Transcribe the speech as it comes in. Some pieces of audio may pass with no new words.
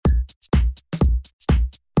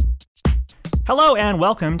Hello and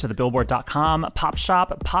welcome to the Billboard.com Pop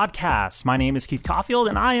Shop podcast. My name is Keith Caulfield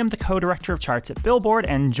and I am the co-director of charts at Billboard,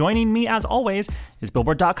 and joining me as always is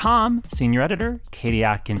Billboard.com senior editor Katie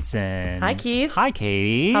Atkinson. Hi, Keith. Hi,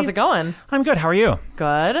 Katie. How's it going? I'm good. How are you?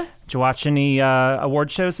 Good. Did you watch any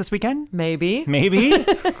award shows this weekend? Maybe.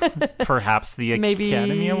 Perhaps the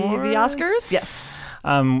Academy Awards? The Oscars? Yes.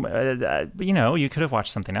 You could have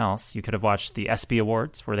watched something else. You could have watched the ESPY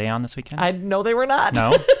Awards. Were they on this weekend? No, they were not.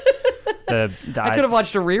 No? I could have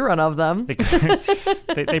watched a rerun of them.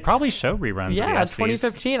 They probably show reruns of the ESPYs.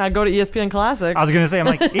 2015. I'd go to ESPN Classic. I was going to say, I'm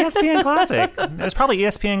like, ESPN Classic. There's probably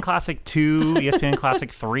ESPN Classic 2, ESPN Classic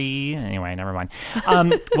 3. Anyway, never mind.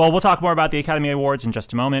 Well, we'll talk more about the Academy Awards in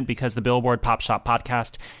just a moment, because the Billboard Pop Shop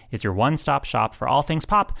podcast is your one-stop shop for all things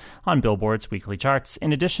pop on Billboard's weekly charts.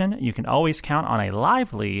 In addition, you can always count on a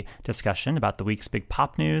lively discussion about the week's big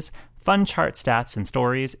pop news, fun chart stats and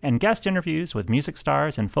stories, and guest interviews with music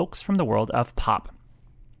stars and folks from the world of pop.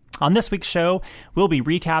 On this week's show, we'll be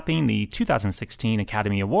recapping the 2016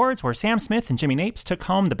 Academy Awards, where Sam Smith and Jimmy Napes took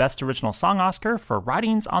home the Best Original Song Oscar for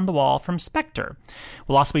Writings on the Wall from Spectre.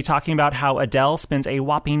 We'll also be talking about how Adele spends a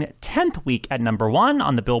whopping 10th week at number 1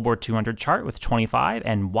 on the Billboard 200 chart with 25,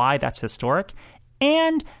 and why that's historic,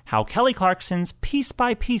 and how Kelly Clarkson's Piece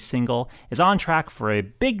by Piece single is on track for a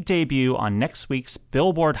big debut on next week's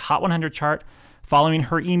Billboard Hot 100 chart, following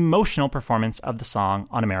her emotional performance of the song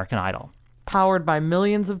on American Idol. Powered by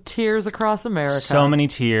millions of tears across America. So many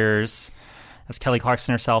tears. As Kelly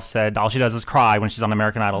Clarkson herself said, all she does is cry when she's on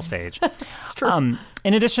American Idol stage. It's true.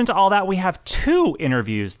 In addition to all that, we have 2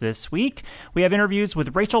 interviews this week. We have interviews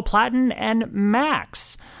with Rachel Platten and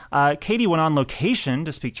Max. Katie went on location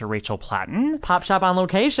to speak to Rachel Platten. Pop Shop on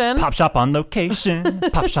location. Pop Shop on location.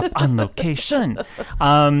 Pop Shop on location.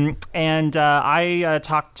 And I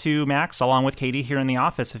talked to Max along with Katie here in the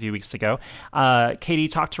office a few weeks ago. Katie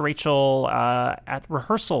talked to Rachel at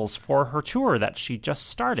rehearsals for her tour that she just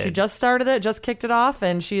started. She just started it, just kicked it off,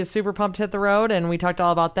 and she is super pumped to hit the road, and we talked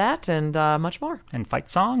all about that and much more. And fight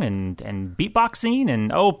song and beatboxing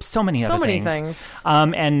and so many other things. So many things.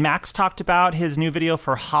 And Max talked about his new video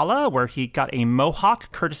for Holla, where he got a mohawk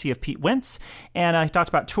courtesy of Pete Wentz. And he talked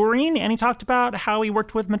about touring, and he talked about how he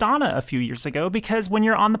worked with Madonna a few years ago, because when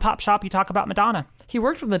you're on the Pop Shop, you talk about Madonna. He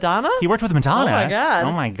worked with Madonna? He worked with Madonna.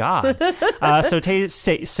 Oh, my God.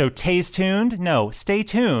 Stay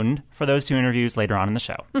tuned for those 2 interviews later on in the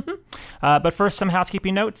show. But first, some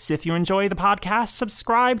housekeeping notes. If you enjoy the podcast,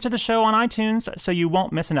 subscribe to the show on iTunes so you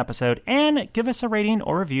won't miss an episode, and give us a rating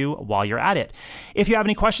or review while you're at it. If you have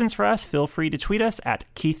any questions for us, feel free to tweet us at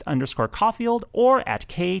Keith_Caulfield or at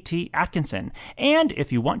KT Atkinson. And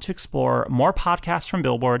if you want to explore more podcasts from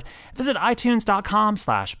Billboard, visit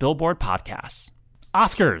iTunes.com/Billboard Podcasts.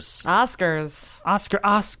 Oscar,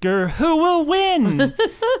 who will win?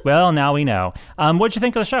 Well, now we know. What'd you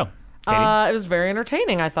think of the show, Katie? It was very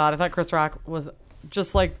entertaining, I thought. Chris Rock was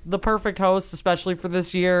just like the perfect host, especially for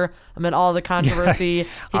this year. Amid all the controversy,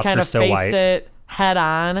 he kind of faced it head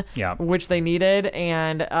on, which they needed.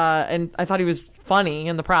 And I thought he was funny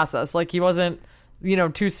in the process. Like, he wasn't,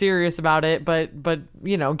 too serious about it, but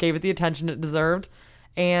gave it the attention it deserved.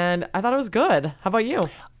 And I thought it was good. How about you?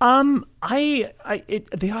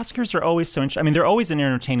 The Oscars are always so interesting. I mean, they're always an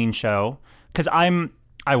entertaining show, because I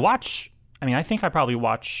think I probably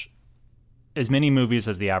watch as many movies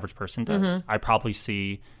as the average person does. Mm-hmm. I probably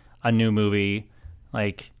see a new movie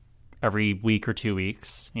like every week or 2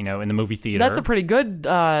 weeks, in the movie theater. That's a pretty good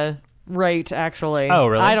rate, actually. Oh,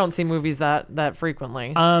 really? I don't see movies that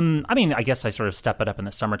frequently. I guess I sort of step it up in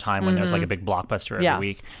the summertime when there's like a big blockbuster every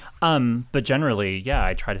week. But generally,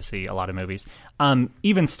 I try to see a lot of movies.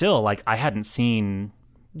 Even still, like, I hadn't seen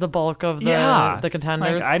the bulk of the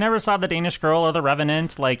contenders. Like, I never saw The Danish Girl or The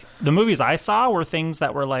Revenant. Like, the movies I saw were things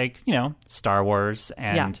that were like, Star Wars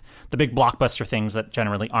and the big blockbuster things that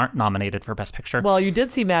generally aren't nominated for Best Picture. Well, you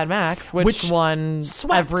did see Mad Max, which won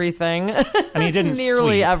everything. I mean, it didn't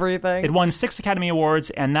nearly everything. It won 6 Academy Awards,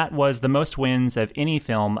 and that was the most wins of any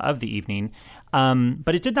film of the evening.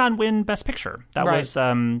 But it did not win Best Picture. That was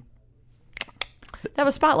Spotlight.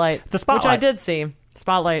 The Spotlight, which I did see.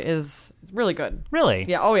 Spotlight is really good. Really?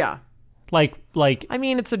 Yeah. Oh, yeah. Like. I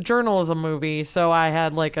mean, it's a journalism movie, so I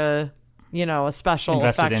had like a special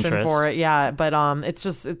affection for it. Yeah, but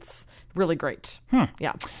it's really great.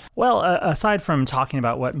 Yeah. Well, aside from talking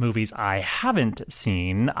about what movies I haven't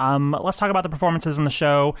seen, let's talk about the performances in the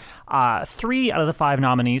show. 3 out of the 5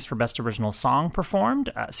 nominees for Best Original Song performed.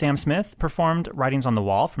 Sam Smith performed Writings on the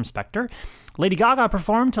Wall from Spectre. Lady Gaga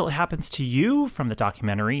performed Till It Happens to You from the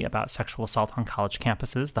documentary about sexual assault on college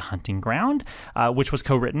campuses, The Hunting Ground, which was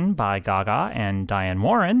co-written by Gaga and Diane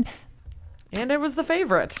Warren. And it was the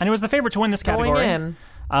favorite. And it was the favorite to win this category. Going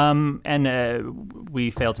in. And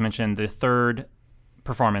we failed to mention the third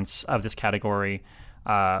performance of this category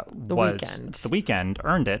was Weeknd. The Weeknd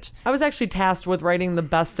earned it. I was actually tasked with writing the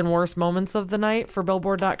best and worst moments of the night for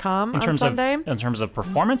Billboard.com on Sunday. In terms of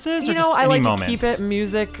performances, or just I any like moments? to keep it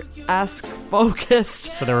music-esque focused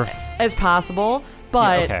so there were as possible.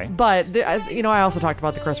 But, yeah, okay. I also talked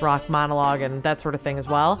about the Chris Rock monologue and that sort of thing as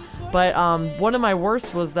well. But one of my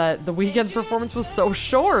worst was that The Weeknd's performance was so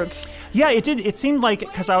short. Yeah, it did. It seemed like,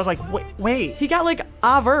 because I was like, wait. He got like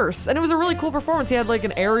a verse, and it was a really cool performance. He had like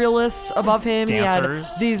an aerialist above him.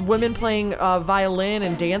 Dancers. He had these women playing violin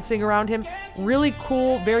and dancing around him. Really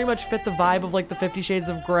cool, very much fit the vibe of like the 50 Shades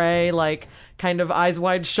of Grey, like kind of Eyes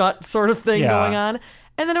Wide Shut sort of thing going on.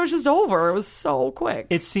 And then it was just over. It was so quick.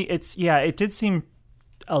 It did seem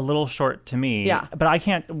a little short to me. Yeah. But I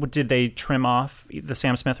can't... Did they trim off the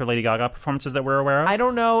Sam Smith or Lady Gaga performances that we're aware of? I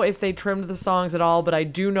don't know if they trimmed the songs at all, but I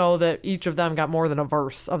do know that each of them got more than a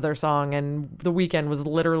verse of their song, and The Weeknd was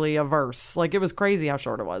literally a verse. Like, it was crazy how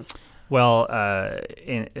short it was. Well,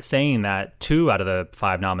 in saying that, 2 out of the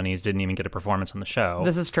 5 nominees didn't even get a performance on the show.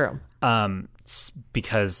 This is true.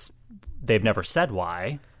 Because they've never said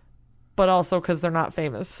why. But also because they're not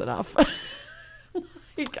famous enough.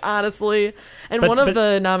 Honestly. And one of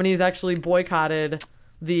the nominees actually boycotted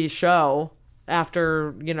the show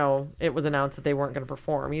after, it was announced that they weren't going to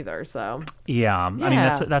perform either. So yeah. I mean,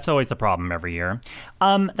 that's always the problem every year.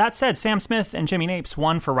 That said, Sam Smith and Jimmy Napes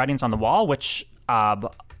won for Writings on the Wall, which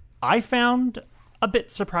I found a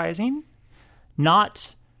bit surprising.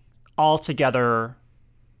 Not altogether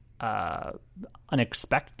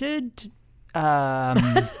unexpected.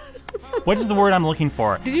 What is the word I'm looking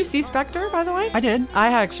for? Did you see Spectre, by the way? I did.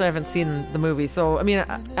 I actually haven't seen the movie, so I mean,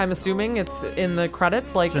 I'm assuming it's in the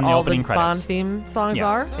credits, like in the all the credits. Bond theme songs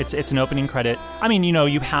are. It's an opening credit. I mean,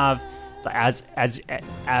 you have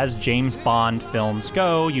as James Bond films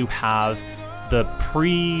go, you have the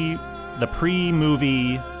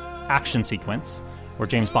pre-movie action sequence where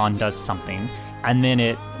James Bond does something. And then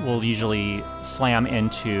it will usually slam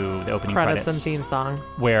into the opening credits and theme song,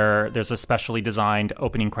 where there's a specially designed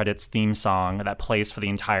opening credits theme song that plays for the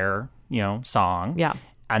entire, song. Yeah.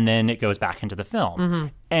 And then it goes back into the film. Mm-hmm.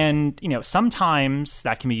 And, sometimes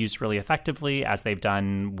that can be used really effectively, as they've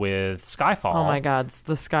done with Skyfall. Oh my God, it's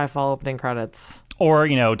the Skyfall opening credits. Or,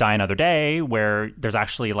 Die Another Day, where there's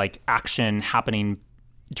actually like action happening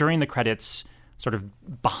during the credits, sort of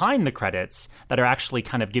behind the credits, that are actually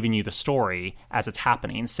kind of giving you the story as it's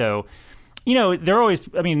happening. So, they're always,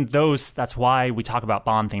 that's why we talk about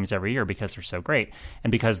Bond themes every year, because they're so great. And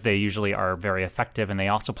because they usually are very effective, and they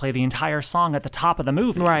also play the entire song at the top of the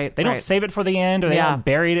movie. Right. They don't save it for the end, or they don't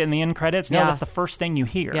bury it in the end credits. No, that's the first thing you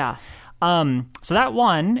hear. Yeah. So that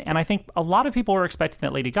won, and I think a lot of people were expecting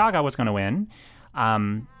that Lady Gaga was going to win,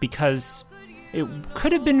 because it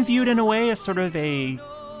could have been viewed in a way as sort of a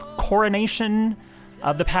coronation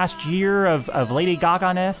of the past year of Lady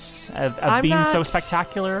Gaga-ness, of being so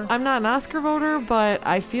spectacular. I'm not an Oscar voter, but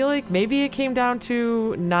I feel like maybe it came down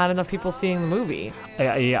to not enough people seeing the movie.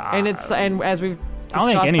 Yeah. And as we've discussed,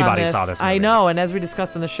 I don't think anybody saw this movie. I know, and as we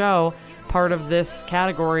discussed in the show, part of this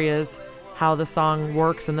category is how the song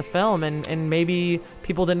works in the film, and maybe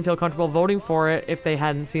people didn't feel comfortable voting for it if they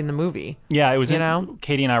hadn't seen the movie. Yeah, it was.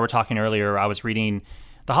 Katie and I were talking earlier. I was reading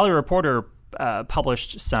the Hollywood Reporter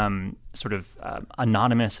published some sort of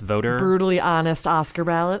anonymous voter, brutally honest Oscar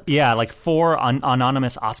ballots. Yeah, like 4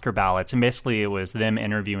 anonymous Oscar ballots, and basically it was them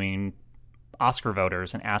interviewing Oscar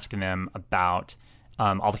voters and asking them about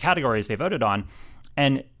all the categories they voted on,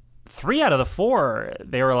 and 3 out of the 4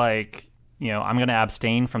 they were like, I'm going to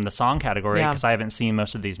abstain from the song category because I haven't seen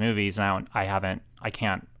most of these movies, and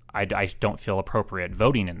I don't feel appropriate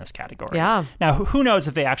voting in this category. Yeah. Now, who knows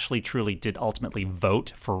if they actually truly did ultimately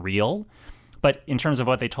vote for real? But in terms of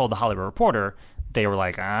what they told the Hollywood Reporter, they were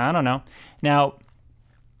like, I don't know. Now,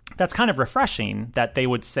 that's kind of refreshing that they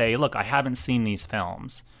would say, look, I haven't seen these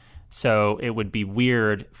films, so it would be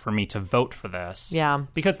weird for me to vote for this. Yeah.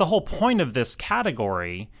 Because the whole point of this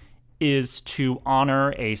category is to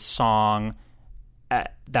honor a song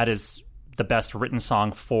that is the best written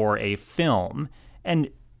song for a film.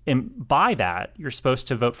 And by that, you're supposed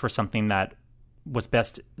to vote for something that was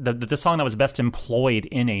best, the song that was best employed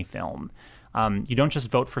in a film. You don't just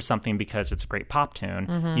vote for something because it's a great pop tune.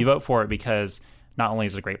 Mm-hmm. You vote for it because not only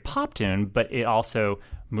is it a great pop tune, but it also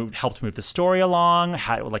helped move the story along,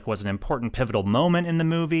 was an important pivotal moment in the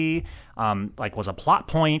movie, was a plot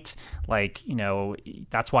point.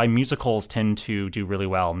 That's why musicals tend to do really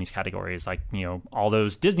well in these categories. All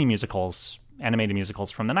those Disney musicals animated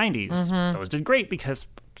musicals from the 90s. Those did great because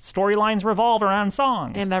storylines revolve around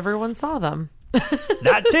songs. And everyone saw them.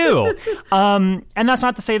 That too. And that's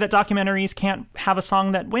not to say that documentaries can't have a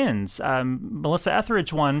song that wins. Melissa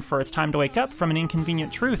Etheridge won for It's Time to Wake Up from An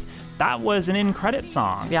Inconvenient Truth. That was an in-credit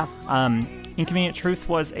song. Yeah. Inconvenient Truth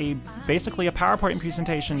was basically a PowerPoint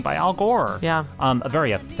presentation by Al Gore. Yeah. A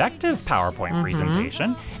very effective PowerPoint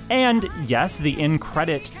presentation. And yes, the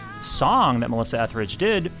in-credit song that Melissa Etheridge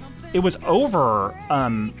did, it was over,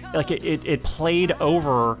 it played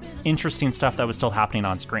over interesting stuff that was still happening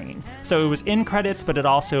on screen. So it was in credits, but it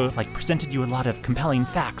also presented you a lot of compelling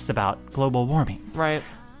facts about global warming. Right.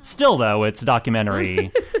 Still, though, it's a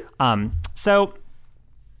documentary. So,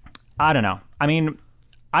 I don't know. I mean,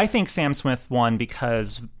 I think Sam Smith won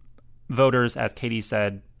because voters, as Katie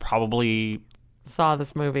said, probably saw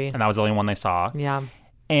this movie. And that was the only one they saw. Yeah.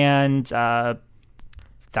 And that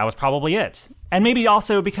was probably it. And maybe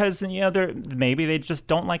also because, maybe they just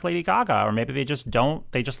don't like Lady Gaga, or maybe they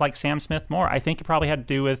just like Sam Smith more. I think it probably had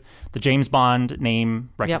to do with the James Bond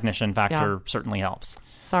name recognition factor certainly helps.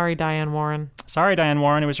 Sorry, Diane Warren.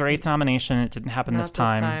 It was her 8th nomination. It didn't happen this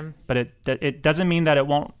time. But it doesn't mean that it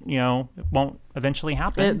won't eventually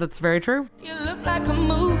happen. That's very true. You look like a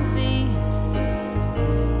movie.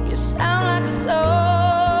 You sound like a song.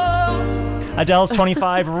 Adele's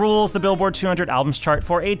 25 rules the Billboard 200 albums chart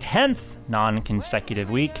for a 10th non-consecutive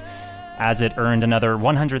week, as it earned another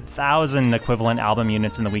 100,000 equivalent album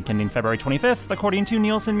units in the week ending February 25th, according to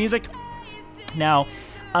Nielsen Music. Now,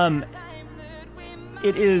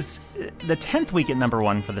 it is the 10th week at number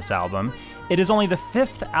 1 for this album. It is only the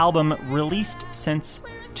 5th album released since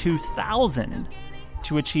 2000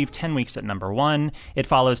 to achieve 10 weeks at number 1. It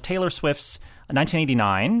follows Taylor Swift's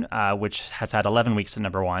 1989, which has had 11 weeks at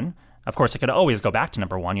number 1. Of course, it could always go back to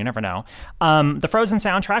number 1. You never know. The Frozen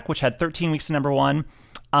soundtrack, which had 13 weeks at number 1.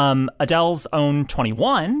 Adele's own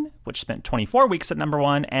 21, which spent 24 weeks at number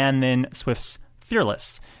 1. And then Swift's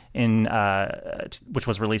Fearless, which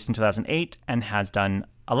was released in 2008 and has done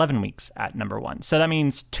 11 weeks at number 1. So that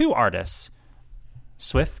means 2 artists,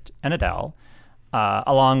 Swift and Adele,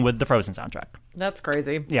 along with the Frozen soundtrack. That's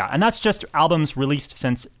crazy. Yeah, and that's just albums released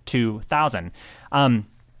since 2000.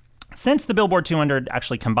 Since the Billboard 200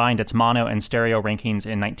 actually combined its mono and stereo rankings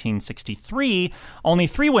in 1963, only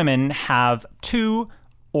 3 women have 2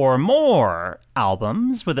 or more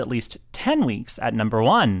albums with at least 10 weeks at number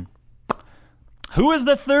 1. Who is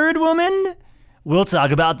the third woman? We'll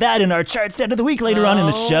talk about that in our chart stat of the week later on in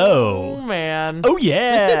the show. Oh, man. Oh,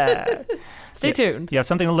 yeah. Stay tuned. You have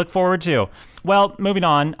something to look forward to. Well, moving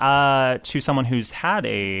on to someone who's had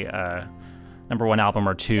a number 1 album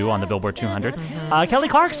or 2 on the Billboard 200. Kelly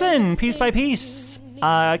Clarkson, Piece by Piece.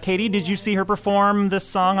 Katie, did you see her perform this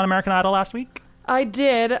song on American Idol last week? I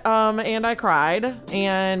did, and I cried,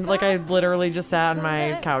 and I literally just sat on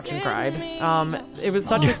my couch and cried. It was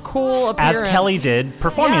such a cool appearance. As Kelly did,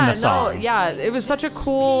 performing the song. It was such a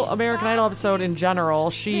cool American Idol episode in general.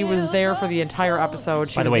 She was there for the entire episode.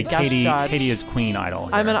 She By the was way, a guest judge. Katie is Queen Idol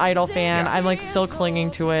here. I'm an Idol fan. Yeah. I'm still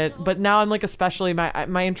clinging to it, but now I'm especially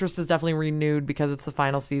my interest is definitely renewed because it's the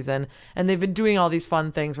final season, and they've been doing all these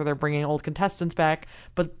fun things where they're bringing old contestants back.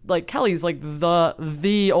 But Kelly's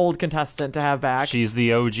the old contestant to have back. She's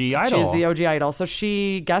the OG Idol. She's the OG Idol. So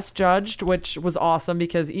she guest judged, which was awesome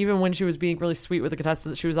because even when she was being really sweet with the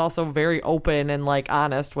contestants, she was also very open and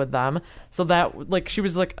honest with them. So that she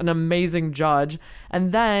was an amazing judge.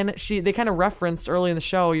 And then they kind of referenced early in the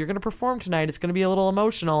show, you're going to perform tonight. It's going to be a little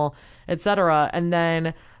emotional, etc. And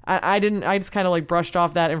then I just kind of brushed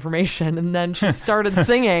off that information. And then she started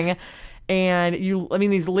singing. And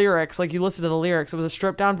these lyrics, you listen to the lyrics, it was a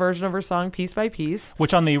stripped down version of her song Piece by Piece.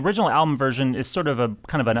 Which on the original album version is sort of a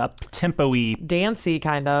kind of an up-tempo-y... dancey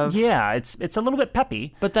kind of. Yeah, it's a little bit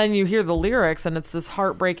peppy. But then you hear the lyrics and it's this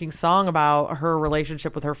heartbreaking song about her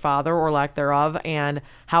relationship with her father or lack thereof, and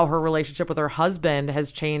how her relationship with her husband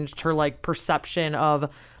has changed her perception of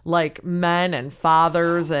men and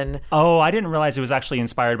fathers. And I didn't realize it was actually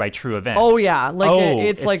inspired by true events. Oh yeah,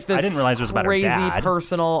 it's this I didn't realize it was about crazy her dad.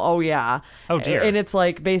 Personal. Oh yeah. Oh dear. And it's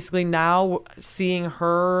basically now seeing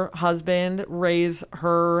her husband raise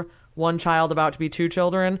her one child, about to be 2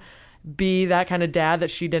 children, be that kind of dad that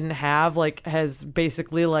she didn't have, has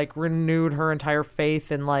basically renewed her entire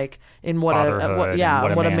faith in in what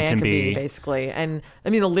a man can be basically. And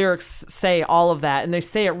the lyrics say all of that, and they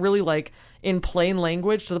say it really in plain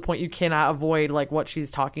language to the point you cannot avoid what she's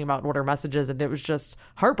talking about and what her message is. And it was just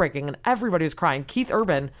heartbreaking, and everybody was crying. Keith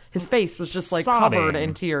Urban, his face was just covered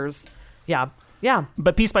in tears. Yeah. Yeah.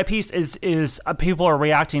 But Piece by Piece is people are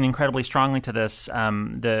reacting incredibly strongly to this.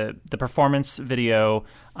 The performance video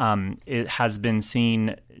it has been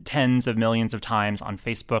seen tens of millions of times on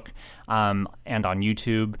Facebook and on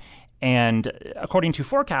YouTube. And according to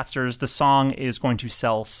forecasters, the song is going to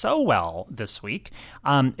sell so well this week.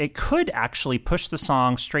 It could actually push the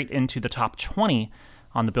song straight into the top 20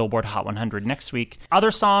 on the Billboard Hot 100 next week.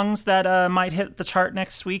 Other songs that might hit the chart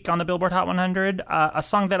next week on the Billboard Hot 100, a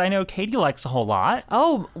song that I know Katie likes a whole lot.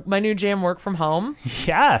 Oh, my new jam, Work From Home.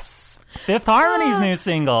 Yes. Fifth Harmony's new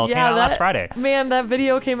single came out last Friday. Man, that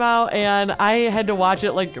video came out and I had to watch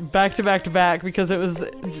it like back to back to back because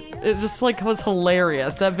it just like was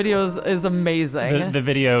hilarious. That video is amazing. The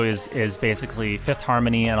video is basically Fifth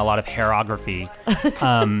Harmony and a lot of hairography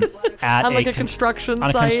at on like a construction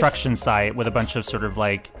site. On a construction site with a bunch of sort of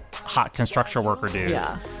like hot construction worker dudes.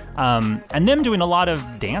 Yeah. And them doing a lot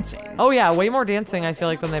of dancing. Oh yeah, way more dancing I feel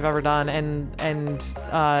like than they've ever done, and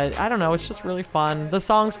I don't know, it's just really fun. The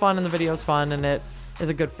song's fun and the video's fun, and it is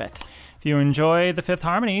a good fit. If you enjoy the Fifth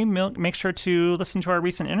Harmony, make sure to listen to our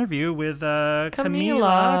recent interview with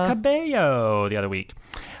Camila Cabello the other week.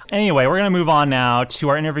 Anyway, we're going to move on now to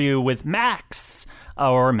our interview with Max.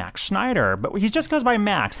 Or Max Schneider, but he just goes by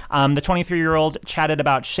Max. The 23-year-old chatted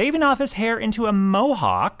about shaving off his hair into a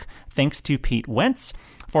mohawk, thanks to Pete Wentz,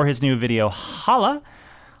 for his new video, Holla.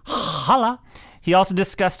 Holla. He also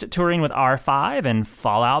discussed touring with R5 and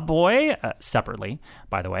Fall Out Boy, separately,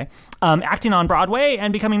 by the way, acting on Broadway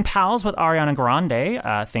and becoming pals with Ariana Grande,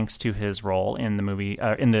 thanks to his role in the movie,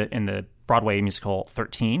 in the Broadway musical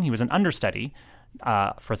 13. He was an understudy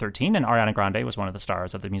for 13, and Ariana Grande was one of the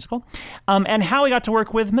stars of the musical. And how he got to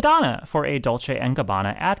work with Madonna for a Dolce &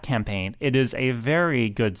 Gabbana ad campaign. It is a very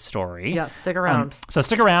good story. Yeah, stick around. So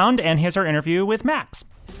stick around, and here's our interview with Max.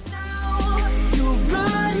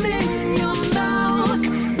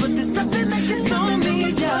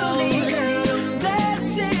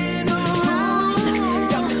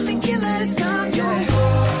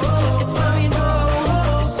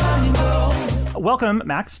 Welcome,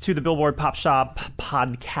 Max, to the Billboard Pop Shop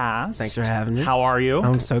podcast. Thanks for having me. How are you?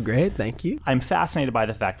 I'm so great, thank you. I'm fascinated by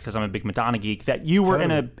the fact, because I'm a big Madonna geek, that you were in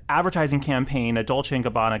an advertising campaign, a Dolce &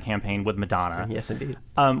 Gabbana campaign with Madonna. Yes, indeed.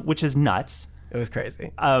 Which is nuts. It was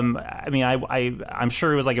crazy. I mean, I'm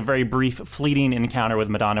sure it was like a very brief, fleeting encounter with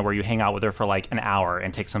Madonna where you hang out with her for like an hour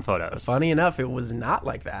and take some photos. Funny enough, it was not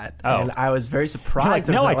like that. Oh. And I was very surprised.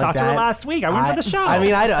 You're like, no, I talked to her last week. I went to the show. I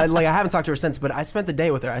mean, I haven't talked to her since, but I spent the day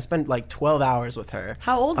with her. I spent like 12 hours with her.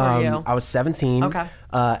 How old were you? I was 17. Okay.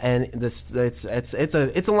 And it's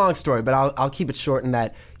a long story, but I'll keep it short in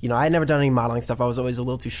that, you know, I had never done any modeling stuff. I was always a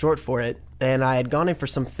little too short for it. And I had gone in for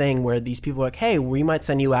something where these people were like, hey, we might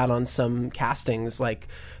send you out on some castings. Like,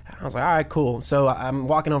 I was like, all right, cool. So I'm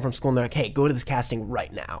walking home from school and they're like, hey, go to this casting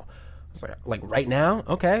right now. I was like right now?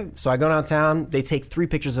 Okay. So I go downtown. They take 3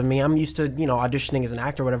 pictures of me. I'm used to, you know, auditioning as an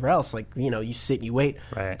actor or whatever else. Like, you know, you sit and you wait.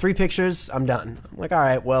 Right. 3 pictures, I'm done. I'm like, all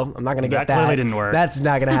right, well, I'm not going to get that. That clearly didn't work. That's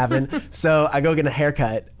not going to happen. So I go get a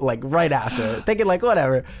haircut, like, right after. Thinking, like,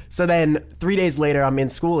 whatever. So then 3 days later, I'm in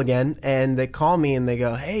school again, and they call me and they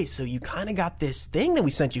go, hey, so you kind of got this thing that we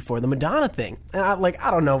sent you for, the Madonna thing. And I'm like,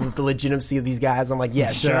 I don't know the legitimacy of these guys. I'm like,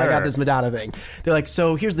 yeah, sure, I got this Madonna thing. They're like,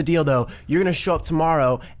 so here's the deal, though. You're going to show up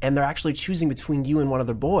tomorrow, and they're actually choosing between you and one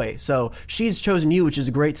other boy. So she's chosen you, which is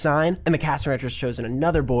a great sign, and the casting director's chosen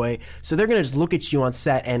another boy. So they're going to just look at you on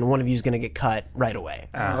set, and one of you is going to get cut right away.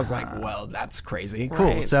 And I was like, well, that's crazy.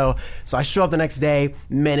 Cool. Right. So I show up the next day,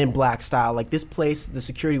 Men in Black style. Like, this place, the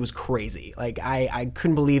security was crazy. Like, I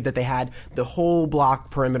couldn't believe that they had the whole block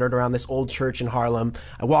perimetered around this old church in Harlem.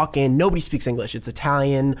 I walk in, nobody speaks English. It's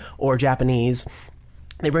Italian or Japanese.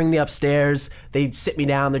 They bring me upstairs, they sit me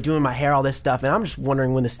down, they're doing my hair, all this stuff, and I'm just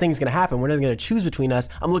wondering when this thing's going to happen. When are they going to choose between us?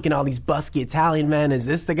 I'm looking at all these busky Italian men. Is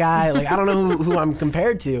this the guy? Like, I don't know who I'm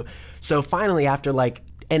compared to. So finally, after like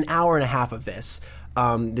an hour and a half of this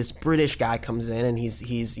British guy comes in, and he's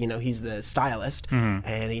the stylist,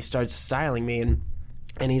 and he starts styling me,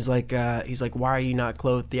 and he's like, why are you not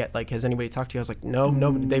clothed yet? Like, has anybody talked to you? I was like, no,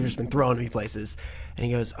 nobody. They've just been throwing me places. And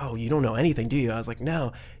he goes, oh, you don't know anything, do you? I was like,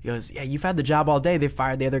 no. He goes, yeah, you've had the job all day. They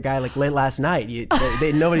fired the other guy like late last night.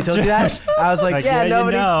 Nobody told you that? I was like, yeah,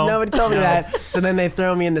 nobody told me that. So then they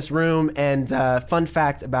throw me in this room, and fun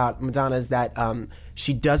fact about Madonna is that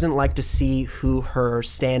she doesn't like to see who her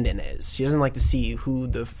stand-in is. She doesn't like to see who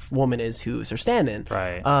the woman is who's her stand-in.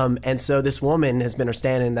 Right. And so this woman has been her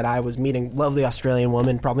stand-in that I was meeting, lovely Australian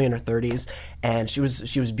woman, probably in her 30s, and she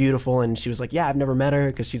was beautiful, and she was like, yeah, I've never met her,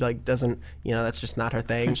 because she like doesn't, you know, that's just not her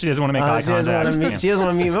thing. She doesn't want to make eye contact. She doesn't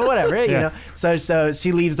want to meet, but whatever, you know. So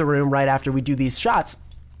she leaves the room right after we do these shots.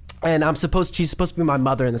 And she's supposed to be my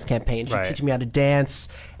mother in this campaign. She's teaching me how to dance,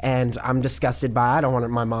 and I'm disgusted by it. I don't want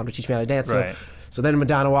my mom to teach me how to dance. Right. So then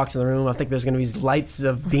Madonna walks in the room. I think there's going to be these lights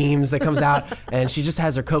of beams that comes out, and she just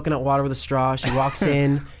has her coconut water with a straw. She walks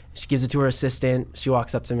in, she gives it to her assistant. She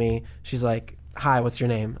walks up to me. She's like, "Hi, what's your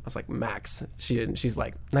name?" I was like, "Max." She's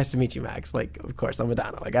like, "Nice to meet you, Max." Like, of course, I'm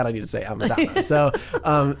Madonna. Like, I don't need to say I'm Madonna. So that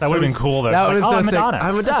would have been cool, though. That would have been so I'm Madonna.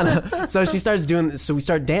 I'm Madonna. So she starts doing this. So we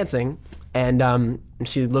start dancing. And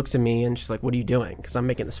she looks at me and she's like, "What are you doing?" Because I'm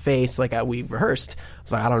making this face like we rehearsed. I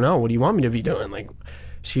was like, "I don't know. What do you want me to be doing?" Like,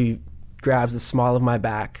 she grabs the small of my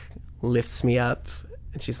back, lifts me up,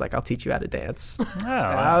 and she's like, "I'll teach you how to dance." Oh, and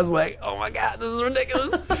I was like, "Oh my God, this is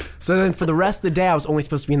ridiculous." So then for the rest of the day, I was only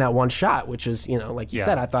supposed to be in that one shot, which is, like you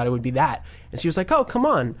said, I thought it would be that. And she was like, "Oh, come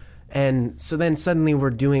on." And so then suddenly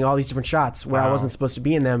we're doing all these different shots where I wasn't supposed to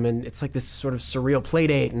be in them, and it's like this sort of surreal play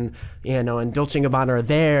date, and and Dolce & Gabbana are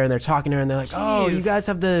there, and they're talking to her, and they're like, "Oh, you guys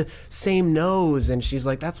have the same nose," and she's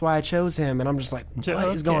like, "That's why I chose him," and I'm just like,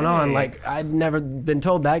 "What is going on?" Like, I'd never been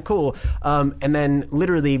told that. Cool. And then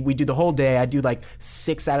literally we do the whole day. I do like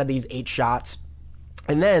 6 out of these 8 shots.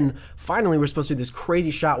 And then finally we're supposed to do this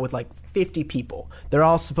crazy shot with like 50 people. They're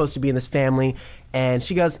all supposed to be in this family. And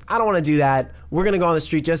she goes, "I don't want to do that. We're going to go on the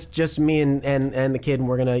street, just me and the kid, and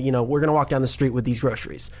we're going to, we're going to walk down the street with these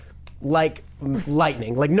groceries." Like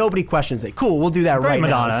lightning. Like, nobody questions it. Cool, we'll do that right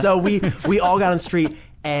Madonna. now. So we all got on the street,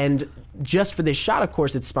 and just for this shot, of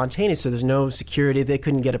course, it's spontaneous, so there's no security. They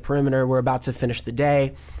couldn't get a perimeter. We're about to finish the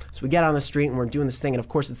day. So we get on the street, and we're doing this thing, and of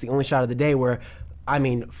course, it's the only shot of the day where,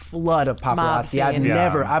 flood of paparazzi.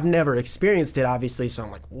 I've never experienced it, obviously. So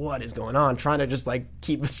I'm like, what is going on? Trying to just like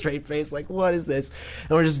keep a straight face. Like, what is this?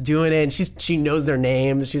 And we're just doing it. And she knows their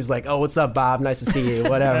names. She's like, "Oh, what's up, Bob? Nice to see you."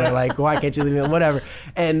 Whatever. Like, why can't you leave me? Whatever.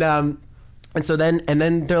 And so then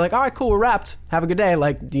they're like, "All right, cool. We're wrapped. Have a good day.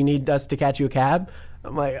 Like, do you need us to catch you a cab?"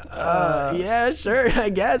 I'm like, yeah, sure, I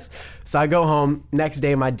guess. So I go home. Next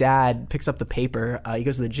day, my dad picks up the paper. He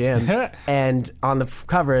goes to the gym, and on the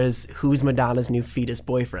cover is "Who's Madonna's new fetus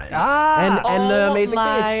boyfriend?" And the amazing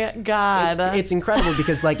thing is, my God, it's incredible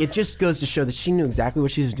because like it just goes to show that she knew exactly what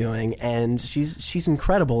she was doing, and she's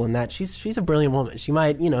incredible in that she's a brilliant woman. She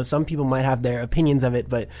might, some people might have their opinions of it,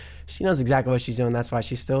 but she knows exactly what she's doing. That's why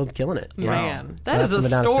she's still killing it. Man, so that is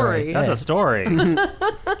a story. That's a story.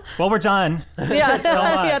 Well, we're done. Yeah,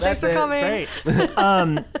 thanks for coming. Great.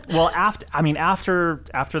 Well,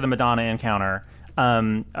 after the Madonna encounter,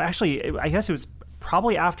 actually, I guess it was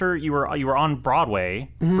probably after you were on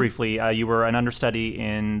Broadway briefly. You were an understudy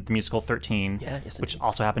in the musical 13, which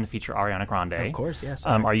also happened to feature Ariana Grande. Of course, yes.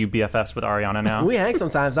 Are you BFFs with Ariana now? We hang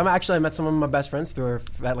sometimes. I met some of my best friends through her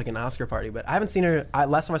at like an Oscar party, but I haven't seen her.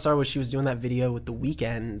 Last time I saw her was she was doing that video with The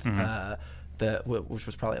Weeknd. Which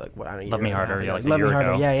was probably like Love Me Harder, like Love Me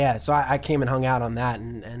Harder, yeah. So I came and hung out on that,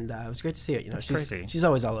 and it was great to see her. She's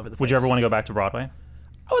always all over the place. Would you ever want to go back to Broadway?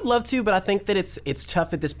 I would love to, but I think that it's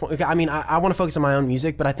tough at this point. I mean, I want to focus on my own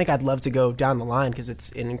music, but I think I'd love to go down the line because it's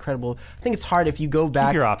an incredible. I think it's hard if you go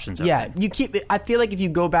back. Keep your options open. Yeah, you keep. I feel like if you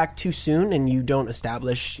go back too soon and you don't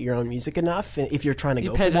establish your own music enough, if you're trying to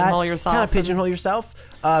go for that, kind of pigeonhole yourself.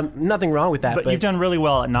 Nothing wrong with that, but you've done really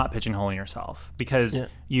well at not pigeonholing yourself because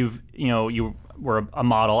you were a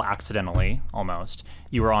model accidentally almost.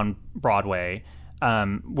 You were on Broadway.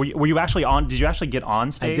 Were you actually on? Did you actually get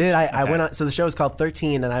on stage? I did. I went on. So the show was called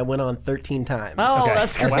 13, and I went on 13 times. Oh,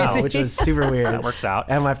 that's crazy! Wow, which was super weird. That works out.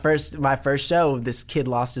 And my first show, this kid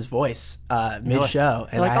lost his voice mid-show,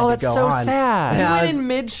 and I had that's to go so on. sad. You went in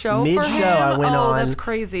mid-show. Mid-show, I went on. That's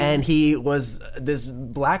crazy. And he was this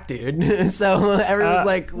black dude, so everyone was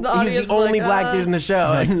like, he's the only black dude in the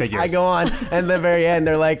show. And I go on, and at the very end,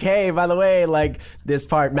 they're like, "Hey, by the way, like this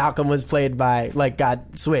part, Malcolm was played by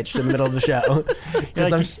got switched in the middle of the show."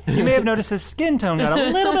 You may have noticed his skin tone got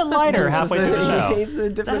a little bit lighter halfway through the show. He's a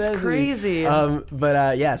different That's crazy. So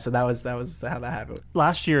that was how that happened.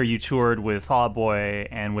 Last year, you toured with Fall Out Boy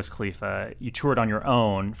and Wiz Khalifa. You toured on your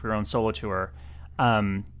own for your own solo tour,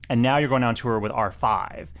 and now you're going on tour with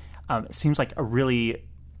R5. It seems like a really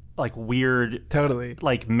weird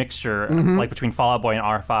mixture between Fall Out Boy and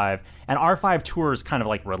R5. And R5 tours kind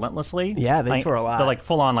of relentlessly. Yeah, they tour a lot. They're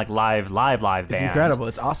full on live band. It's incredible.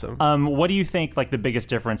 It's awesome. What do you think the biggest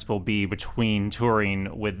difference will be between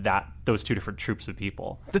touring with those two different troops of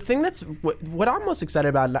people? The thing that's what I'm most excited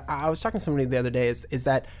about, and I was talking to somebody the other day, is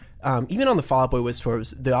that even on the Fall Out Boy Wiz tour,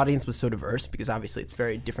 the audience was so diverse because obviously it's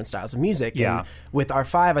very different styles of music. Yeah. And with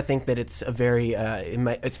R5, I think that it's a very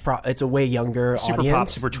it's a way younger super audience, pop,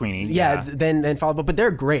 super tweeny. Yeah, than Fall Out Boy, but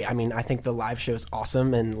they're great. I mean, I think the live show is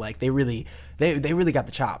awesome, and like they really got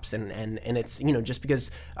the chops, and it's just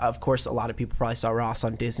because of course a lot of people probably saw Ross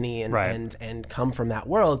on Disney and come from that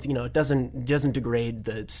world. It doesn't degrade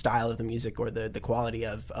the style of the music or the quality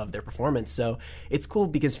of their performance. So it's cool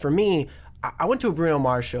because for me, I went to a Bruno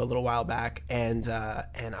Mars show a little while back, and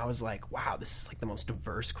I was like, wow, this is like the most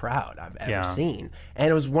diverse crowd I've ever seen, and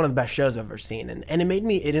it was one of the best shows I've ever seen, and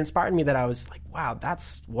it inspired me that I was like, wow,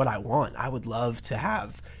 that's what I want. I would love to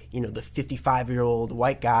have the 55-year-old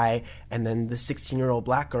white guy and then the 16-year-old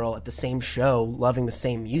black girl at the same show loving the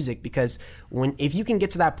same music, because if you can get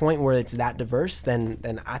to that point where it's that diverse,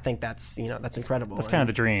 then I think that's incredible. That's kind of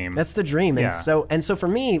the dream. That's the dream. And so for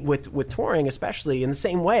me with touring, especially in the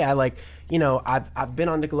same way, I like I've been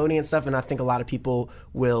on Nickelodeon stuff, and I think a lot of people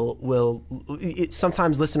will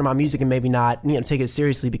sometimes listen to my music and maybe not take it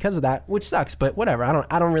seriously because of that, which sucks, but whatever.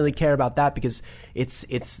 I don't really care about that because it's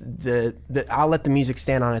the I'll let the music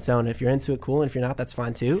stand on its own. If you're into it, cool, and if you're not, that's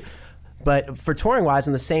fine too. But for touring wise,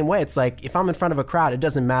 in the same way, it's like if I'm in front of a crowd, it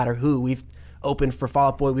doesn't matter who. We've opened for Fall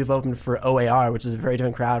Out Boy, we've opened for OAR, which is a very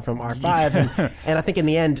different crowd from R5, and I think in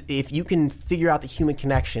the end, if you can figure out the human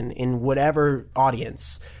connection in whatever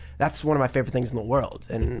audience, that's one of my favorite things in the world,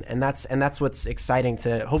 and that's what's exciting.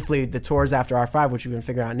 To hopefully the tours after R5, which we've been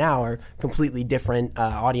figuring out now, are completely different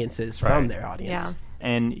audiences from their audience. Yeah.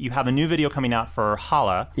 And you have a new video coming out for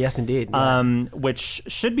Holla. Yes, indeed. Which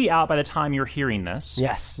should be out by the time you're hearing this.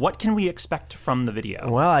 Yes. What can we expect from the video?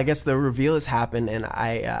 Well, I guess the reveal has happened, and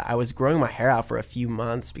I was growing my hair out for a few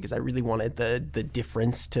months because I really wanted the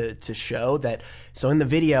difference to show that. So in the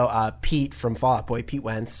video, Pete from Fall Out Boy, Pete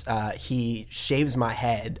Wentz, he shaves my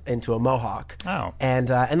head into a mohawk. Oh. And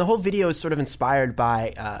the whole video is sort of inspired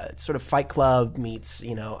by sort of Fight Club meets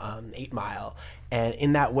 8 Mile. And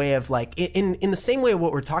in that way of like, in the same way of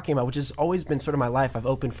what we're talking about, which has always been sort of my life, I've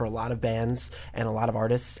opened for a lot of bands and a lot of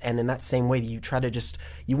artists, and in that same way, you try to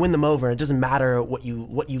you win them over. It doesn't matter what you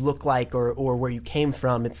look like or where you came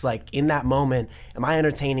from. It's like, in that moment, am I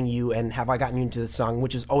entertaining you, and have I gotten you into the song,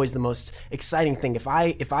 which is always the most exciting thing. If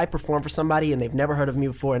I perform for somebody and they've never heard of me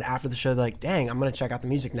before, and after the show they're like, dang, I'm gonna check out the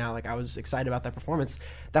music now, like I was excited about that performance,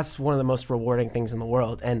 that's one of the most rewarding things in the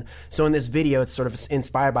world. And so in this video, it's sort of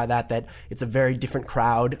inspired by that it's a very different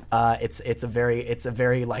crowd. It's a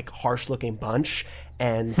very like harsh looking bunch,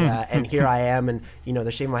 and here I am, and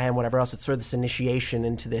they're shaving my head, whatever else. It's sort of this initiation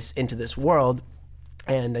into this world.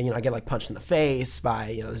 And I get like punched in the face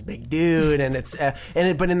by this big dude, and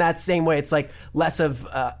but in that same way, it's like less of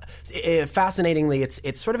fascinatingly,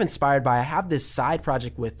 it's sort of inspired by, I have this side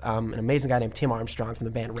project with an amazing guy named Tim Armstrong from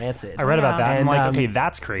the band Rancid. I read about that. And I'm like, okay,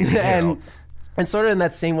 that's crazy too. And sort of in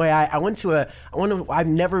that same way, I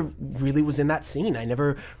never really was in that scene. I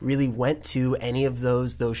never really went to any of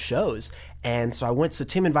those shows. And so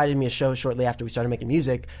Tim invited me to a show shortly after we started making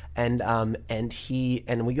music, and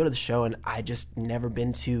we go to the show, and I just never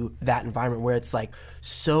been to that environment where it's like,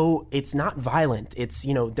 so it's not violent. It's,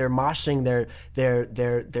 they're moshing,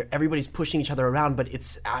 they're everybody's pushing each other around, but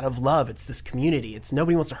it's out of love. It's this community. It's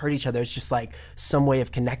nobody wants to hurt each other. It's just like some way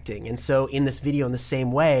of connecting. And so in this video, in the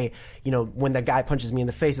same way, when the guy punches me in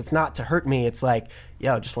the face, it's not to hurt me. It's like,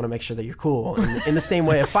 yo, just want to make sure that you're cool. And in the same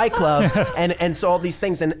way, a Fight Club, and so all these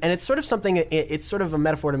things, and it's sort of something. It's sort of a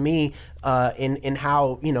metaphor to me in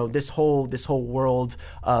how this whole world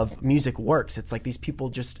of music works. It's like these people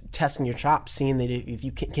just testing your chops, seeing that if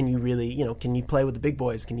you can you really can you play with the big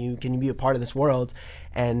boys? Can you be a part of this world?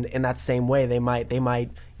 And in that same way, they might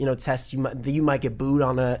test you. You might get booed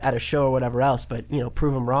at a show or whatever else, but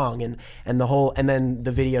prove them wrong. And then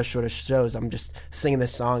the video sort of shows I'm just singing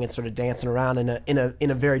this song and sort of dancing around in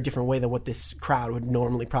a very different way than what this crowd would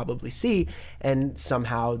normally probably see. And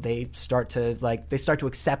somehow they start to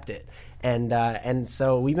accept it. And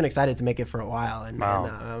so we've been excited to make it for a while, and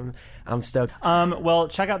I'm stoked. Well,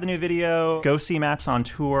 check out the new video. Go see Max on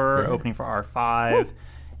tour, opening for R5. Woo.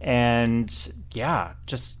 And yeah,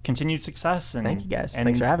 just continued success. And thank you guys. And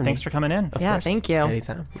thanks for having me. Thanks for coming in. Of course. Thank you.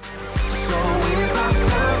 Anytime.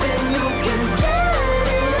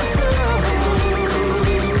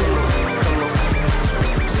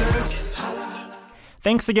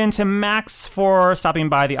 Thanks again to Max for stopping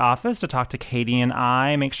by the office to talk to Katie and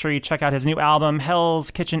I. Make sure you check out his new album, Hell's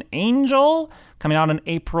Kitchen Angel, coming out on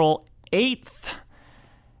April 8th.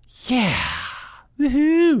 Yeah.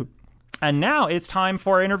 Woohoo. And now it's time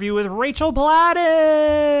for our interview with Rachel Platten.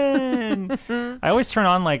 I always turn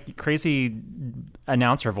on like crazy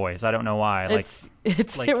announcer voice. I don't know why.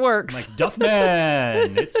 It works. Like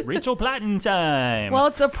Duffman. It's Rachel Platten time. Well,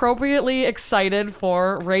 it's appropriately excited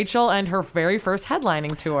for Rachel and her very first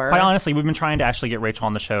headlining tour. Quite honestly, we've been trying to actually get Rachel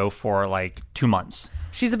on the show for like 2 months.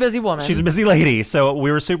 She's a busy woman. She's a busy lady. So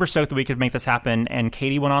we were super stoked that we could make this happen. And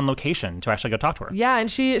Katie went on location to actually go talk to her. Yeah,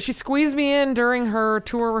 and she squeezed me in during her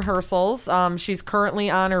tour rehearsals. She's currently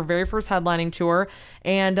on her very first headlining tour.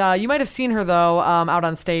 And you might have seen her, though, out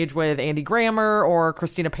on stage with Andy Grammer or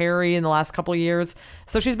Christina Perri in the last couple of years.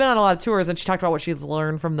 So she's been on a lot of tours, and she talked about what she's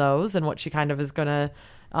learned from those and what she kind of is going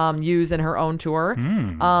to use in her own tour.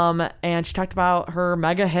 And she talked about her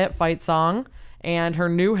mega hit Fight Song and her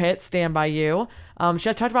new hit Stand By You.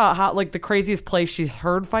 She talked about how like the craziest place she's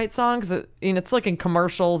heard Fight Song, because it's like in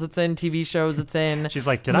commercials, it's in TV shows, it's in She's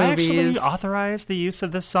like, did movies. I actually authorize the use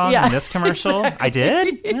of this song in this commercial? Exactly. I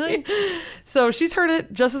did? Really? So she's heard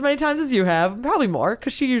it just as many times as you have, probably more,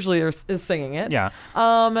 because she usually is singing it. Yeah.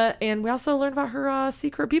 And we also learned about her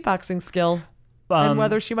secret beatboxing skill and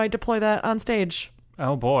whether she might deploy that on stage.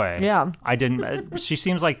 Oh boy. Yeah. I didn't. She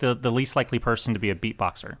seems like the least likely person to be a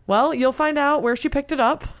beatboxer. Well, you'll find out where she picked it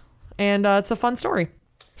up, and it's a fun story.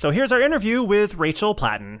 So here's our interview with Rachel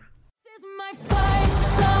Platten. This is my fight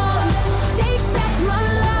song. Take back my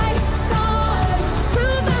life song.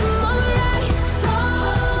 Prove I'm alright song.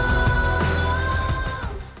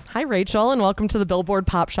 Hi, Rachel, and welcome to the Billboard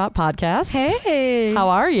Pop Shop podcast. Hey. How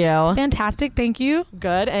are you? Fantastic, thank you.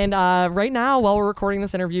 Good. And right now, while we're recording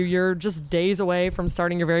this interview, you're just days away from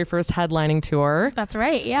starting your very first headlining tour. That's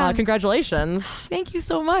right, yeah. Congratulations. Thank you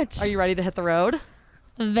so much. Are you ready to hit the road?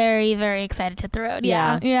 Very, very excited to hit the road.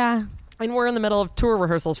 Yeah. And we're in the middle of tour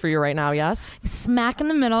rehearsals for you right now, yes? Smack in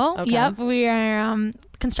the middle. Okay. Yep. We are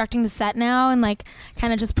constructing the set now and like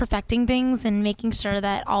kind of just perfecting things and making sure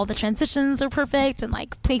that all the transitions are perfect and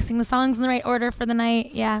like placing the songs in the right order for the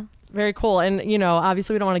night. Yeah. Very cool. And,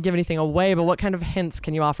 obviously we don't want to give anything away, but what kind of hints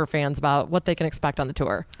can you offer fans about what they can expect on the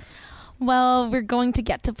tour? Well, we're going to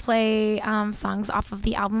get to play songs off of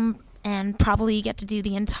the album and probably get to do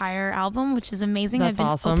the entire album, which is amazing. That's I've been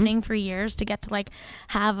awesome. opening for years to get to like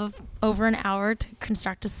have over an hour to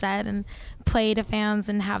construct a set and play to fans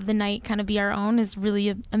and have the night kind of be our own is really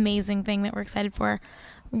an amazing thing that we're excited for.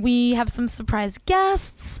 We have some surprise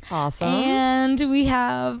guests. Awesome. And we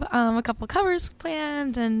have a couple covers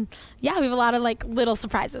planned. And yeah, we have a lot of like little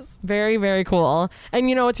surprises. Very, very cool. And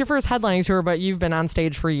it's your first headlining tour, but you've been on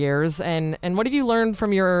stage for years. And what have you learned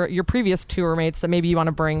from your previous tour mates that maybe you want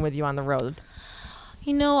to bring with you on the road?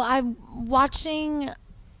 I'm watching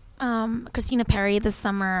Christina Perri this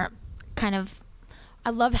summer. I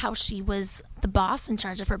love how she was the boss in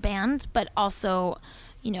charge of her band, but also,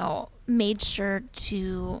 made sure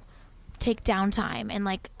to take downtime and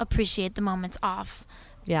like appreciate the moments off.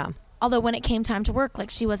 Yeah. Although when it came time to work, like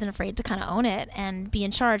she wasn't afraid to kind of own it and be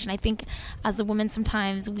in charge. And I think as a woman,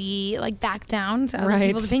 sometimes we like back down to other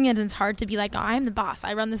people's opinions, and it's hard to be like, oh, I'm the boss,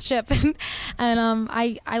 I run this ship. and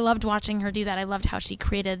I loved watching her do that. I loved how she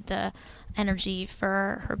created the energy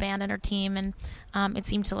for her band and her team, and it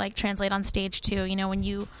seemed to like translate on stage too. When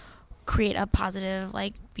you create a positive,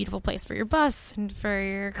 like beautiful place for your bus and for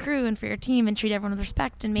your crew and for your team, and treat everyone with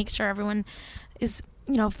respect and make sure everyone is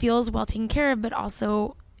feels well taken care of, but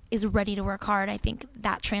also is ready to work hard. I think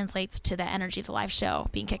that translates to the energy of the live show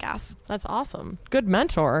being kick-ass. That's awesome. Good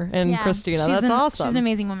mentor in Christina. That's awesome. She's an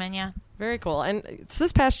amazing woman. Yeah. Very cool. And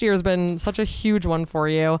this past year has been such a huge one for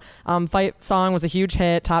you. Fight Song was a huge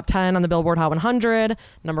hit, top 10 on the Billboard Hot 100,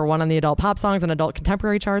 number 1 on the adult pop songs and adult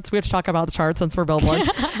contemporary charts. We have to talk about the charts since we're Billboard.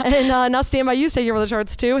 And now Stand By You's taking over the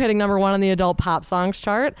charts too, hitting number 1 on the adult pop songs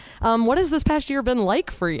chart. What has this past year been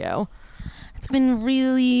like for you? It's been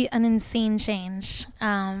really an insane change.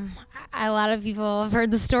 A lot of people have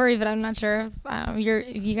heard the story, but I'm not sure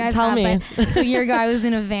if you guys Tell have. me. So a year ago, I was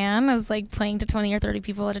in a van. I was like playing to 20 or 30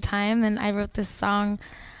 people at a time, and I wrote this song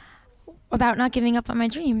about not giving up on my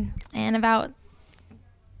dream and about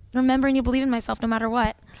remembering to believe in myself no matter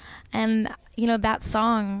what. And that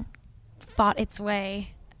song fought its way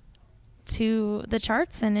to the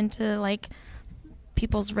charts and into like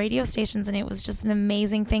people's radio stations, and it was just an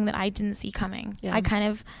amazing thing that I didn't see coming. Yeah. I kind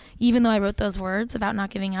of, even though I wrote those words about not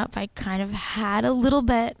giving up, I kind of had a little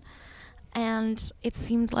bit, and it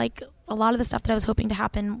seemed like a lot of the stuff that I was hoping to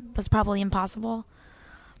happen was probably impossible,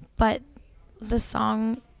 but the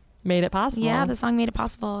song made it possible. Yeah, the song made it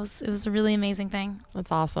possible. It was a really amazing thing.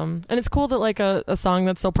 That's awesome. And it's cool that like a song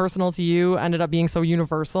that's so personal to you ended up being so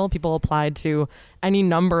universal. People applied to any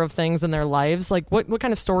number of things in their lives. Like what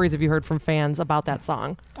kind of stories have you heard from fans about that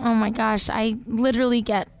song? Oh my gosh, I literally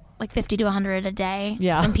get like 50 to 100 a day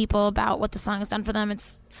from people about what the song has done for them.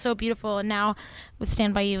 It's so beautiful. And now with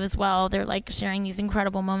Stand By You as well, they're like sharing these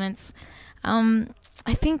incredible moments.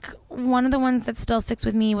 I think one of the ones that still sticks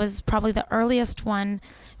with me was probably the earliest one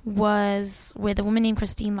was with a woman named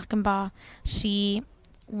Christine Luckenbaugh. She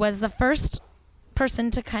was the first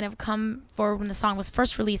person to kind of come forward when the song was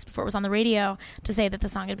first released, before it was on the radio, to say that the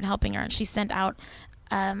song had been helping her. And she sent out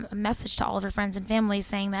a message to all of her friends and family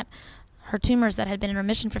saying that her tumors that had been in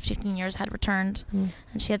remission for 15 years had returned,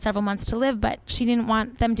 and she had several months to live, but she didn't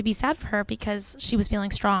want them to be sad for her because she was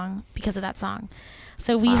feeling strong because of that song.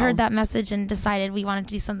 So we heard that message and decided we wanted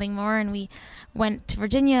to do something more, and we went to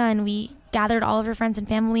Virginia and we gathered all of her friends and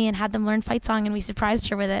family and had them learn Fight Song, and we surprised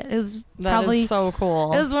her with it. It was probably so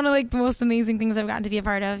cool. It was one of like the most amazing things I've gotten to be a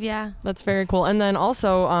part of. Yeah, that's very cool. And then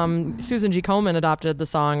also Susan G. Komen adopted the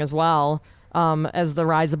song as well. As the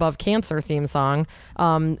Rise Above Cancer theme song.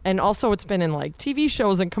 And also it's been in like TV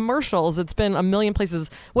shows and commercials. It's been a million places.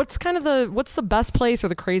 What's the best place or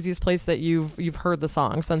the craziest place that you've heard the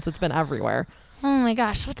song since it's been everywhere? Oh my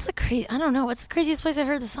gosh, what's the craziest place I've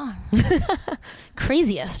heard the song?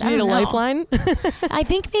 Craziest? You need a lifeline? I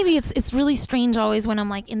think maybe it's really strange always when I'm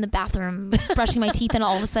like in the bathroom brushing my teeth and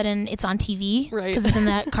all of a sudden it's on TV, right? Because it's in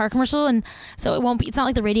that car commercial, and so it's not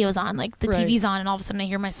like the radio's on, like the TV's on, and all of a sudden I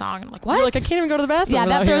hear my song and I'm like, what? You're like, I can't even go to the bathroom. Yeah,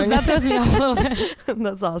 that throws me off a little bit.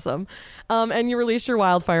 That's awesome. And you released your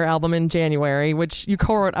Wildfire album in January, which you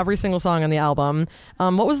co-wrote every single song on the album.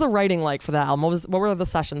 What was the writing like for that album? What were the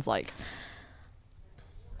sessions like?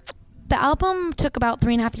 The album took about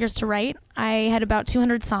 3.5 years to write. I had about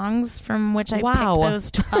 200 songs, from which I picked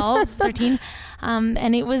those 12, 13.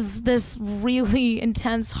 And it was this really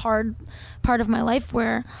intense, hard part of my life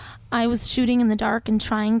where I was shooting in the dark and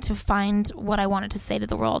trying to find what I wanted to say to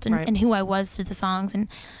the world and who I was through the songs. And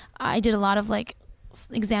I did a lot of like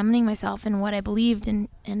examining myself and what I believed.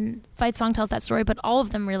 And Fight Song tells that story, but all of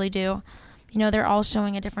them really do. You know, they're all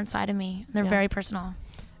showing a different side of me. They're very personal.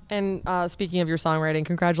 And speaking of your songwriting,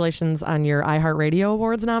 congratulations on your iHeartRadio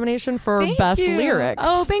Awards nomination for Best Lyrics.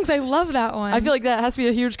 Oh, thanks. I love that one. I feel like that has to be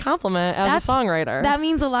a huge compliment as a songwriter. That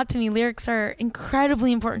means a lot to me. Lyrics are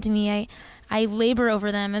incredibly important to me. I labor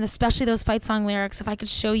over them, and especially those Fight Song lyrics. If I could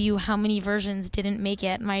show you how many versions didn't make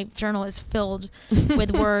it, my journal is filled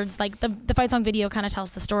with words. Like the Fight Song video kind of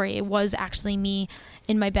tells the story. It was actually me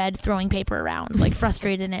in my bed throwing paper around, like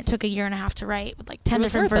frustrated, and it took 1.5 years to write with like 10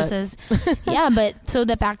 different verses. Yeah, but so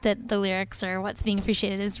the fact that the lyrics are what's being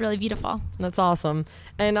appreciated is really beautiful. That's awesome.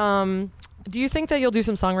 And do you think that you'll do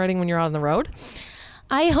some songwriting when you're out on the road?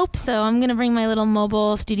 I hope so. I'm going to bring my little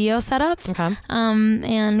mobile studio set up. Okay.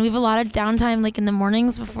 And we have a lot of downtime like in the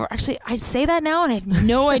mornings before. Actually, I say that now and I have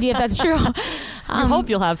no idea if that's true. I hope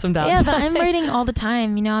you'll have some downtime. Yeah, but I'm writing all the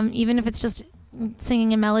time. You know, even if it's just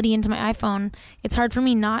singing a melody into my iPhone, it's hard for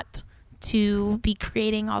me not to be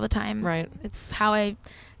creating all the time. Right. It's how I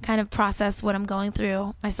kind of process what I'm going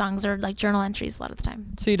through. My songs are like journal entries a lot of the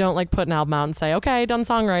time. So you don't like put an album out and say, okay, done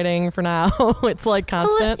songwriting for now. It's like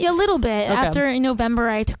constant? A little bit. Okay. After in November,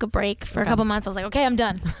 I took a break for a couple months. I was like, okay, I'm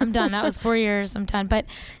done. That was 4 years. I'm done. But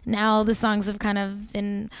now the songs have kind of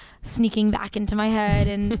been sneaking back into my head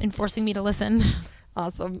and forcing me to listen.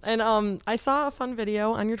 Awesome. And I saw a fun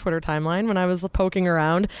video on your Twitter timeline when I was poking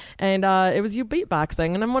around, and it was you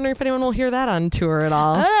beatboxing, and I'm wondering if anyone will hear that on tour at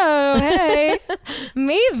all. Oh, hey.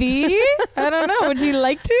 Maybe. I don't know. Would you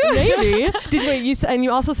like to? Maybe. And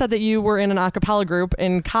you also said that you were in an a cappella group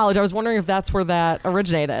in college. I was wondering if that's where that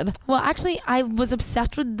originated. Well, actually, I was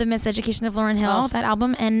obsessed with The Miseducation of Lauryn Hill, that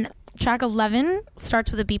album, and track 11 starts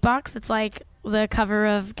with a beatbox. It's like the cover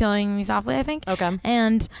of Killing Me Softly, I think. Okay.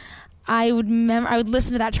 And I would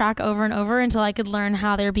listen to that track over and over until I could learn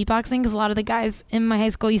how they were beatboxing, because a lot of the guys in my high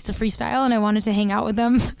school used to freestyle, and I wanted to hang out with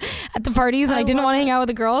them at the parties, and I didn't want to hang out with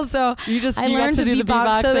the girls, so I learned to do the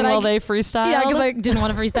beatboxing so while they freestyle. Yeah, because I didn't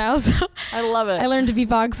want to freestyle. So I love it. I learned to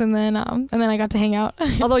beatbox, and then I got to hang out.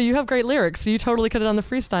 Although you have great lyrics, so you totally could have done the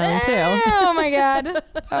freestyling too. Oh my god!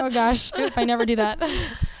 Oh gosh! If I never do that.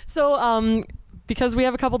 So, because we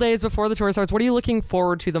have a couple days before the tour starts, what are you looking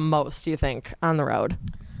forward to the most, do you think, on the road?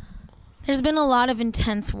 There's been a lot of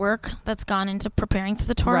intense work that's gone into preparing for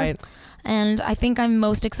the tour. Right. And I think I'm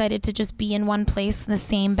most excited to just be in one place, in the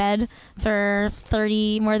same bed, for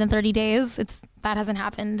more than 30 days. That hasn't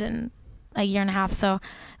happened in 1.5 years. So,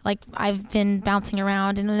 like, I've been bouncing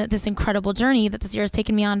around in this incredible journey that this year has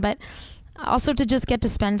taken me on. But also to just get to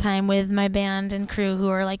spend time with my band and crew who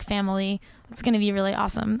are like family. It's going to be really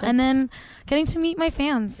awesome. And then getting to meet my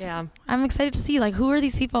fans. Yeah. I'm excited to see, like, who are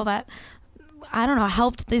these people that, I don't know,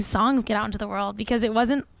 helped these songs get out into the world, because it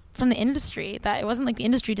wasn't from the industry. That it wasn't like the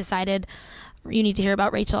industry decided You Need to Hear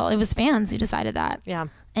About Rachel. It was fans who decided that. Yeah.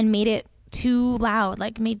 And made it too loud,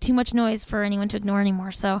 like made too much noise for anyone to ignore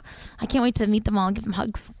anymore. So I can't wait to meet them all and give them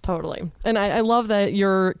hugs. Totally. And I love that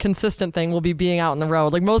your consistent thing will be being out on the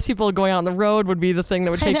road. Like most people going out on the road would be the thing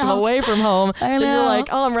that would take them away from home. I know. That you're like,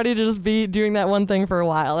 oh, I'm ready to just be doing that one thing for a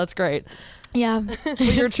while. That's great. Yeah. But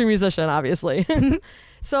you're a true musician, obviously.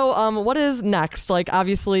 So what is next? Like,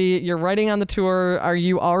 obviously, you're writing on the tour. Are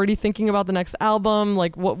you already thinking about the next album?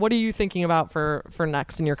 Like, what are you thinking about for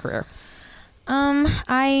next in your career?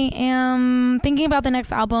 I am thinking about the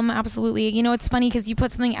next album. Absolutely. You know, it's funny because you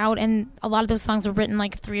put something out and a lot of those songs were written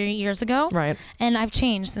like 3 years ago. Right. And I've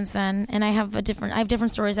changed since then. And I have different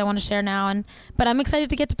stories I want to share now. But I'm excited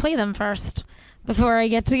to get to play them first before I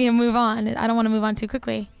get to move on. I don't want to move on too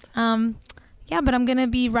quickly. But I'm going to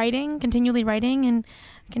be continually writing and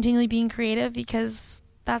continually being creative because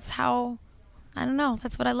that's how, I don't know,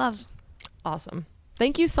 that's what I love. Awesome.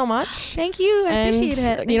 Thank you so much. Thank you. I appreciate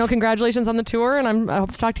it. Congratulations on the tour, and I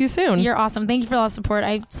hope to talk to you soon. You're awesome. Thank you for all the support.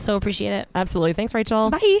 I so appreciate it. Absolutely. Thanks, Rachel.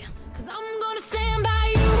 Bye. 'Cause I'm gonna stand by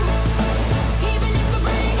you, even if I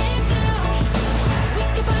bring it down. We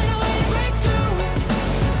can find a way to break through,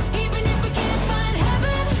 even if we can't find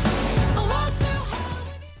heaven. I'll walk through hell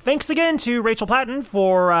with you. Thanks again to Rachel Platten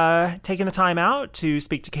for taking the time out to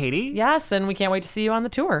speak to Katie. Yes, and we can't wait to see you on the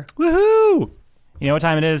tour. Woohoo! You know what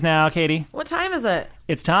time it is now, Katie? What time is it?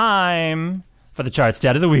 It's time for the chart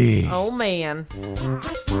stat of the week. Oh, man.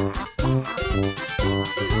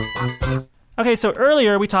 Okay, so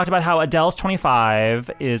earlier we talked about how Adele's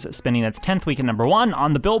 25 is spending its 10th week at number 1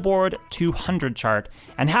 on the Billboard 200 chart,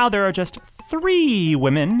 and how there are just 3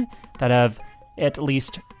 women that have at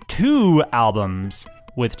least 2 albums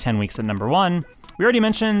with 10 weeks at number 1. We already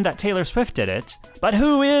mentioned that Taylor Swift did it, but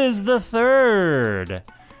who is the third?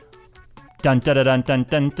 Dun dun dun dun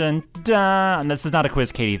dun dun dun. And this is not a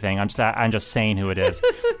Quiz Katie thing. I'm just saying who it is.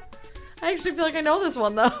 I actually feel like I know this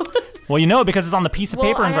one, though. Well, you know it because it's on the piece of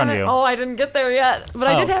paper in front of you. Oh, I didn't get there yet. But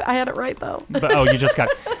I had it right, though. You just got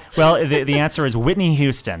it. Well, the answer is Whitney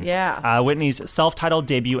Houston. Yeah. Whitney's self-titled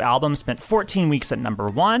debut album spent 14 weeks at number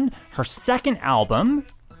 1. Her second album,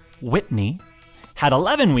 Whitney, had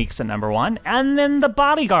 11 weeks at number 1. And then the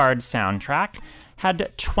Bodyguard soundtrack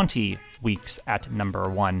had 20 weeks at number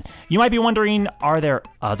 1. You might be wondering, are there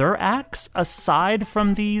other acts aside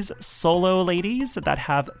from these solo ladies that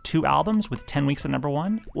have 2 albums with 10 weeks at number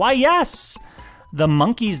 1? Why, yes! The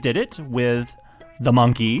Monkees did it with The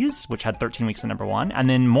Monkees, which had 13 weeks at number 1, and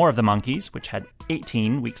then More of the Monkees, which had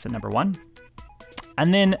 18 weeks at number 1.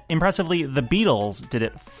 And then, impressively, the Beatles did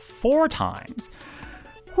it 4 times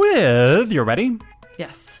with, you ready?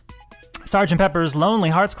 Yes. Sgt. Pepper's Lonely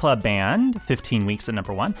Hearts Club Band, 15 weeks at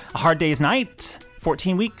number 1. A Hard Day's Night,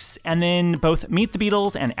 14 weeks. And then both Meet the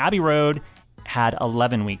Beatles and Abbey Road had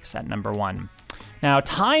 11 weeks at number 1. Now,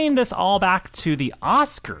 tying this all back to the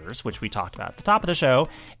Oscars, which we talked about at the top of the show,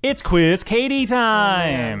 it's Quiz Katie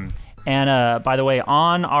time. And by the way,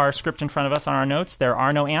 on our script in front of us, on our notes, there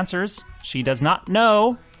are no answers. She does not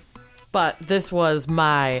know. But this was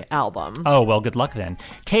my album. Oh, well, good luck then.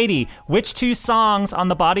 Katie, which 2 songs on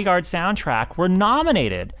the Bodyguard soundtrack were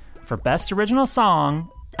nominated for Best Original Song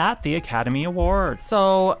at the Academy Awards?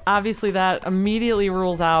 So, obviously, that immediately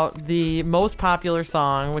rules out the most popular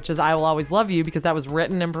song, which is I Will Always Love You, because that was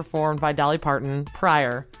written and performed by Dolly Parton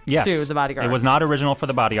prior to The Bodyguard. It was not original for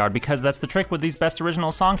The Bodyguard, because that's the trick with these Best Original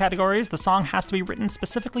Song categories. The song has to be written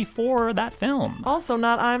specifically for that film. Also,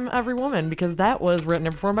 not I'm Every Woman, because that was written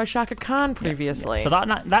and performed by Shaka Khan previously. Yeah.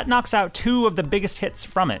 So that knocks out 2 of the biggest hits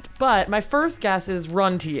from it. But my first guess is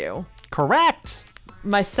Run to You. Correct.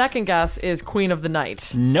 My second guess is Queen of the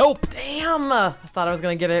Night. Nope. Damn. I thought I was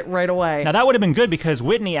going to get it right away. Now, that would have been good because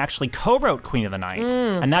Whitney actually co-wrote Queen of the Night.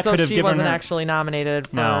 And that could have given her... So she wasn't actually nominated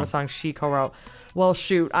for a song she co-wrote. Well,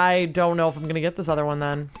 shoot. I don't know if I'm going to get this other one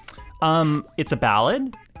then. It's a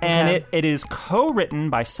ballad. And it is co-written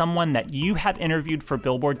by someone that you have interviewed for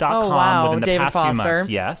Billboard.com within the David past Foster. few months.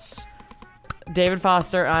 Yes. David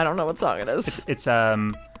Foster. I don't know what song it is. It's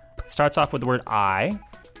starts off with the word I.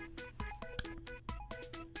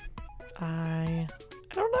 I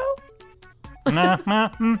don't know.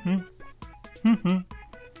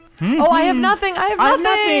 Oh, I have nothing. I have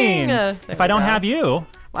nothing. If I don't have you.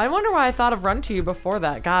 I wonder why I thought of Run to You before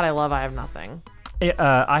that. God, I love I Have Nothing.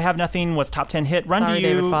 I Have Nothing was top 10 hit. Run Sorry, to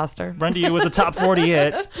You. David Foster. Run to You was a top 40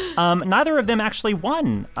 hit. Neither of them actually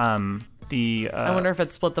won. I wonder if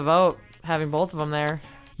it split the vote, having both of them there.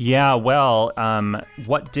 Yeah, well,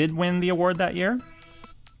 what did win the award that year?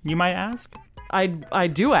 You might ask. I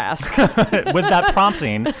do ask. With that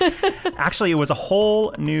prompting. Actually, it was A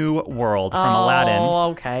Whole New World from Aladdin.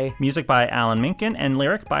 Oh, okay. Music by Alan Menken and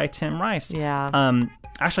lyric by Tim Rice. Yeah.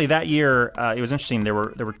 Actually, that year it was interesting. There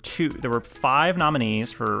were 5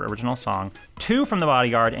 nominees for original song, 2 from The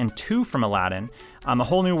Bodyguard and 2 from Aladdin. A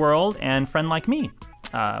Whole New World and Friend Like Me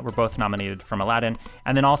were both nominated from Aladdin,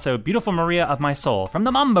 and then also Beautiful Maria of My Soul from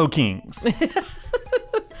the Mambo Kings.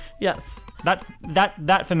 Yes.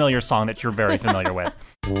 That familiar song that you're very familiar with.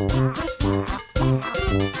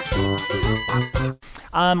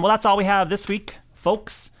 Well, that's all we have this week,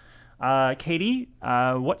 folks. Katie,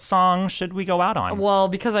 what song should we go out on? Well,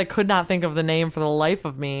 because I could not think of the name for the life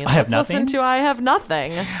of me. I Have Nothing? Listen to I Have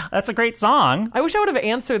Nothing. That's a great song. I wish I would have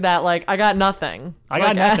answered that like, I got nothing. I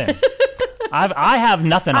got nothing. I have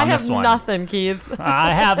nothing on this one. I have nothing, Keith.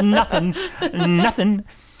 I have nothing. Nothing.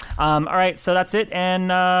 All right, so that's it, and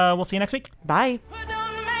we'll see you next week. Bye.